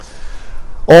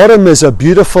Autumn is a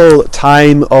beautiful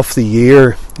time of the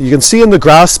year. You can see in the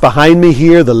grass behind me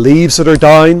here the leaves that are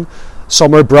down.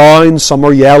 Some are brown, some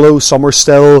are yellow, some are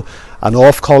still an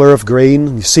off colour of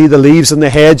green. You see the leaves in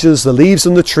the hedges, the leaves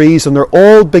in the trees, and they're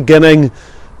all beginning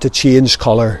to change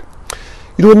colour.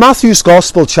 You know, in Matthew's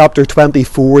Gospel, chapter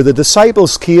 24, the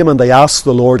disciples came and they asked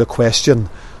the Lord a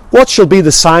question. What shall be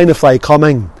the sign of thy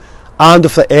coming, and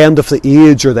of the end of the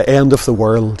age, or the end of the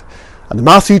world? And in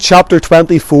Matthew chapter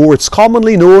 24, it's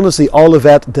commonly known as the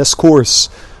Olivet Discourse.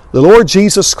 The Lord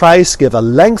Jesus Christ gave a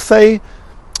lengthy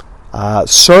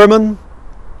sermon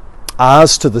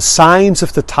as to the signs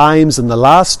of the times in the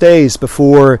last days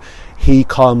before he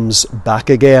comes back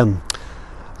again.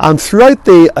 And throughout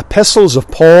the epistles of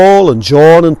Paul and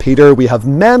John and Peter, we have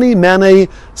many, many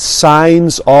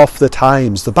signs of the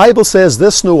times. The Bible says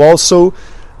this, know also,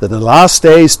 that in the last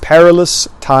days perilous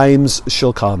times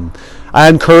shall come. I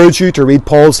encourage you to read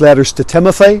Paul's letters to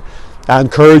Timothy. I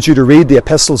encourage you to read the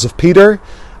epistles of Peter.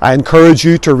 I encourage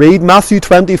you to read Matthew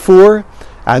 24.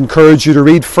 I encourage you to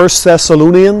read 1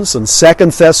 Thessalonians and 2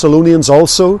 Thessalonians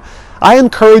also. I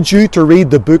encourage you to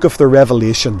read the book of the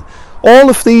Revelation. All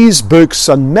of these books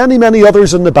and many, many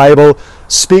others in the Bible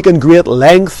speak in great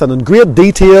length and in great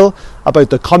detail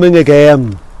about the coming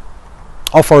again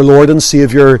of our Lord and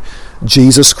Saviour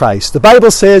Jesus Christ. The Bible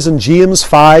says in James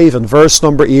 5 and verse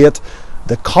number 8,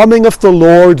 the coming of the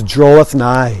Lord draweth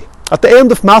nigh. At the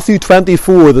end of Matthew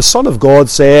 24, the Son of God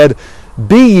said,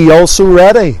 be ye also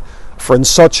ready, for in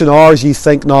such an hour as ye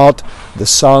think not, the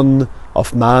Son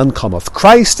of Man cometh.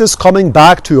 Christ is coming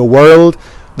back to a world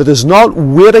that is not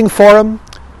waiting for him,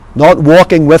 not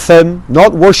walking with him,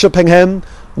 not worshipping him,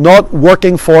 not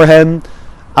working for him,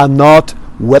 and not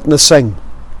witnessing.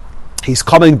 He's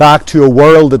coming back to a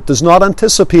world that does not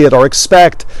anticipate or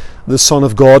expect the Son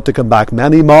of God to come back.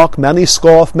 Many mock, many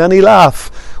scoff, many laugh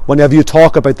whenever you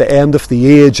talk about the end of the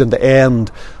age and the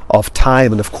end of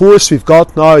time. And of course we've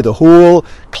got now the whole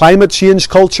climate change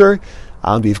culture,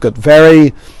 and we've got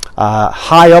very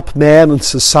high up men in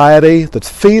society that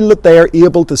feel that they are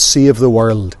able to save the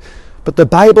world. But the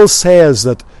Bible says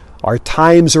that our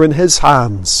times are in his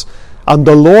hands, and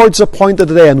the Lord's appointed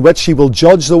a day in which he will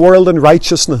judge the world in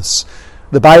righteousness.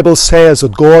 The Bible says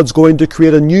that God's going to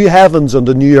create a new heavens and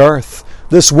a new earth.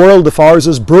 This world of ours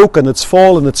is broken, it's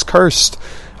fallen, it's cursed.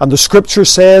 And the Scripture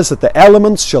says that the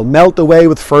elements shall melt away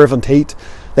with fervent heat.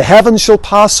 The heavens shall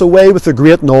pass away with a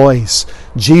great noise.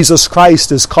 Jesus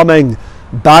Christ is coming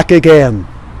back again,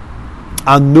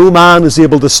 and no man is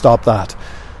able to stop that.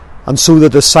 And so the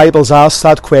disciples asked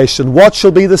that question, what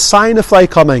shall be the sign of thy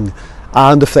coming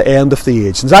and of the end of the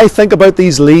age? And as I think about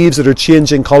these leaves that are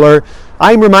changing colour,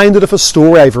 I'm reminded of a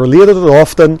story, I've related it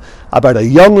often, about a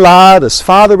young lad. His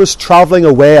father was travelling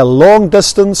away a long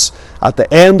distance at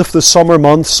the end of the summer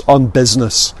months on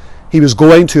business. He was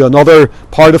going to another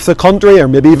part of the country, or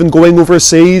maybe even going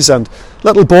overseas, and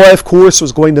little boy, of course,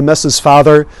 was going to miss his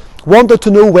father, wanted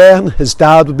to know when his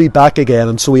dad would be back again.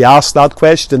 And so he asked that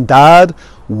question, Dad,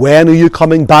 when are you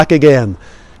coming back again?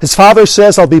 His father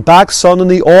says, I'll be back, son, in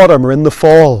the autumn or in the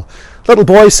fall. Little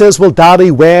boy says, well,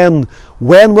 Daddy, when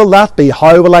will that be?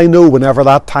 How will I know whenever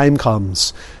that time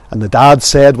comes? And the dad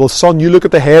said, well, son, you look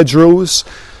at the hedgerows,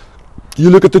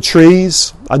 you look at the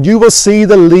trees, and you will see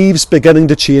the leaves beginning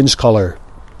to change colour.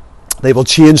 They will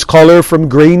change colour from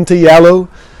green to yellow,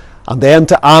 and then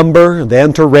to amber, and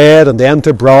then to red, and then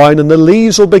to brown, and the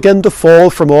leaves will begin to fall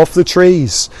from off the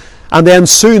trees. And then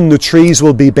soon the trees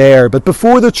will be bare. But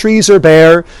before the trees are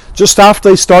bare, just after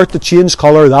they start to change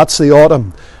colour, that's the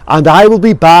autumn. And I will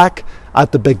be back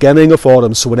at the beginning of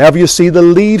autumn. So whenever you see the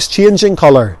leaves changing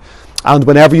colour, and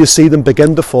whenever you see them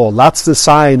begin to fall, that's the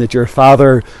sign that your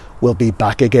father will be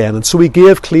back again. And so he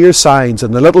gave clear signs.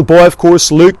 And the little boy, of course,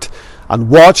 looked and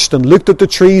watched and looked at the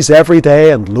trees every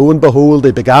day, and lo and behold,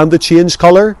 they began to change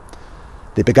colour,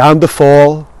 they began to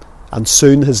fall, and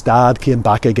soon his dad came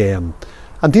back again.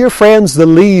 And dear friends, the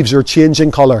leaves are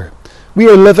changing colour. We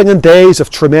are living in days of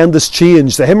tremendous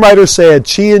change. The hymn writer said,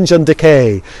 change and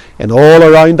decay in all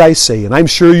around I see. And I'm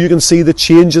sure you can see the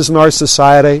changes in our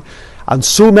society, and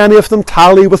so many of them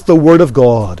tally with the Word of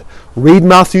God. Read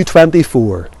Matthew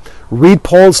 24. Read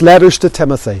Paul's letters to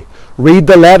Timothy. Read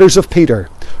the letters of Peter.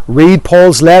 Read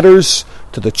Paul's letters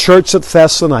to the church at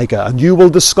Thessalonica, and you will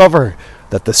discover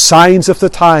that the signs of the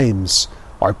times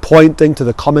are pointing to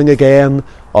the coming again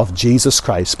of Jesus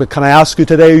Christ. But can I ask you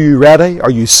today, are you ready? Are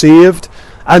you saved?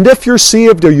 And if you're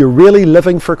saved, are you really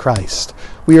living for Christ?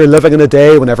 We are living in a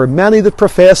day whenever many that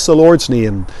profess the Lord's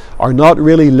name are not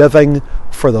really living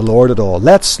for the Lord at all.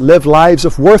 Let's live lives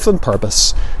of worth and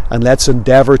purpose, and let's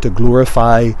endeavour to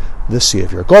glorify the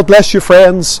Saviour. God bless you,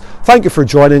 friends. Thank you for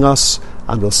joining us,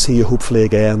 and we'll see you hopefully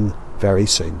again very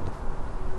soon.